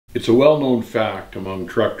It's a well-known fact among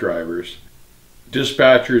truck drivers.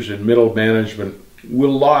 Dispatchers and middle management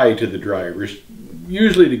will lie to the drivers,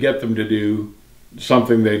 usually to get them to do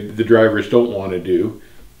something the drivers don't want to do,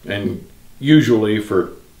 and usually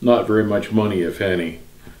for not very much money, if any.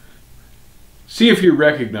 See if you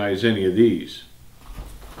recognize any of these.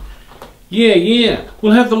 Yeah,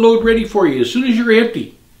 we'll have the load ready for you as soon as you're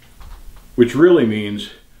empty. Which really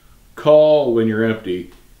means call when you're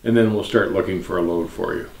empty, and then we'll start looking for a load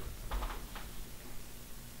for you.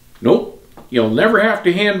 Nope, you'll never have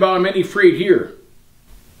to hand bomb any freight here.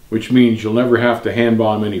 Which means you'll never have to hand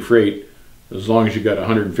bomb any freight as long as you got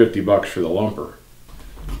 $150 for the lumper.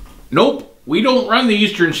 Nope, we don't run the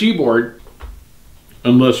Eastern Seaboard.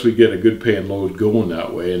 Unless we get a good paying load going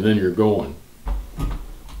that way, and then you're going.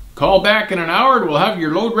 Call back in an hour and we'll have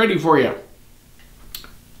your load ready for you.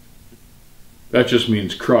 That just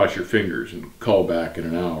means cross your fingers and call back in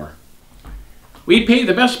an hour. We pay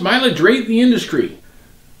the best mileage rate in the industry.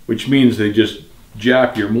 Which means they just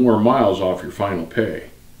jap your more miles off your final pay.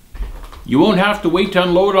 You won't have to wait to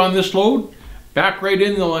unload on this load. Back right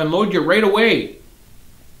in, they'll unload you right away.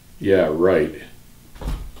 Yeah, right.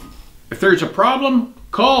 If there's a problem,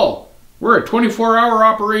 call. We're a 24-hour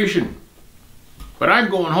operation. But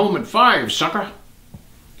I'm going home at 5, sucker.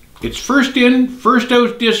 It's first in, first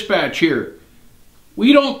out dispatch here.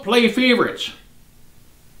 We don't play favorites.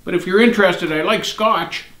 But if you're interested, I like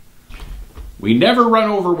scotch. We never run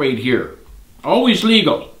overweight here. Always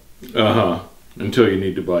legal. Until you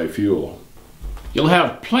need to buy fuel. You'll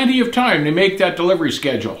have plenty of time to make that delivery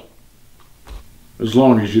schedule. As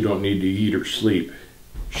long as you don't need to eat or sleep.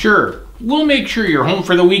 Sure, we'll make sure you're home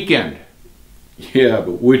for the weekend. Yeah,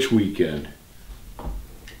 but which weekend?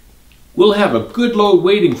 We'll have a good load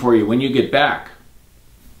waiting for you when you get back.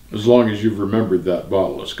 As long as you've remembered that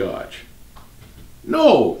bottle of scotch.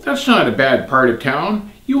 No, that's not a bad part of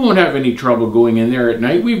town. You won't have any trouble going in there at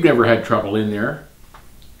night. We've never had trouble in there.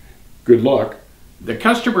 Good luck. The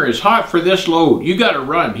customer is hot for this load. You gotta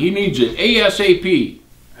run. He needs it ASAP.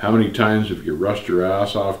 How many times have you rushed your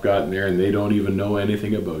ass off, gotten there, and they don't even know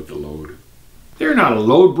anything about the load? They're not a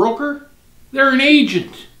load broker. They're an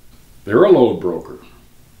agent. They're a load broker.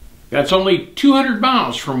 That's only 200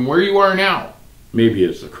 miles from where you are now. Maybe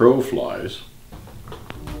as the crow flies.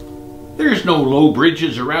 There's no low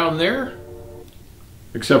bridges around there.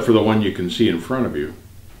 Except for the one you can see in front of you.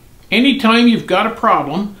 Anytime you've got a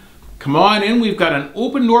problem, come on in. We've got an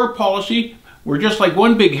open door policy. We're just like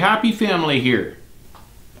one big happy family here.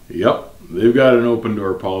 Yep, they've got an open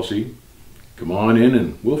door policy. Come on in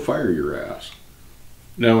and we'll fire your ass.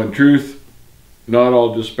 Now in truth, not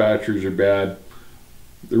all dispatchers are bad.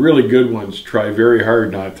 The really good ones try very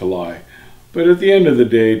hard not to lie. But at the end of the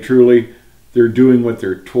day, truly, they're doing what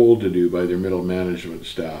they're told to do by their middle management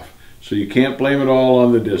staff. So you can't blame it all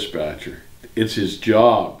on the dispatcher. It's his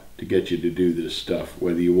job to get you to do this stuff,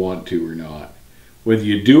 whether you want to or not. Whether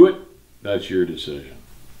you do it, that's your decision.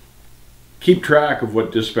 Keep track of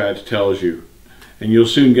what dispatch tells you, and you'll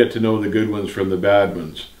soon get to know the good ones from the bad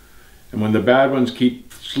ones. And when the bad ones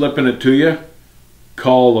keep slipping it to you,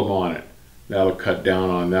 call them on it. That'll cut down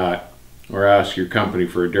on that. Or ask your company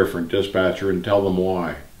for a different dispatcher and tell them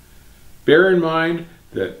why. Bear in mind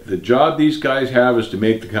that the job these guys have is to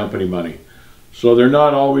make the company money. So they're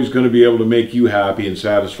not always going to be able to make you happy and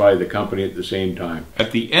satisfy the company at the same time.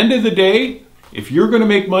 At the end of the day, if you're going to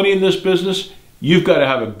make money in this business, you've got to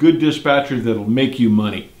have a good dispatcher that'll make you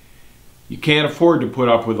money. You can't afford to put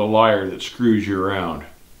up with a liar that screws you around.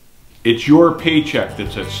 It's your paycheck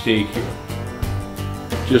that's at stake here.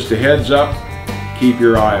 Just a heads up, keep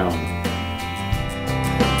your eye on them.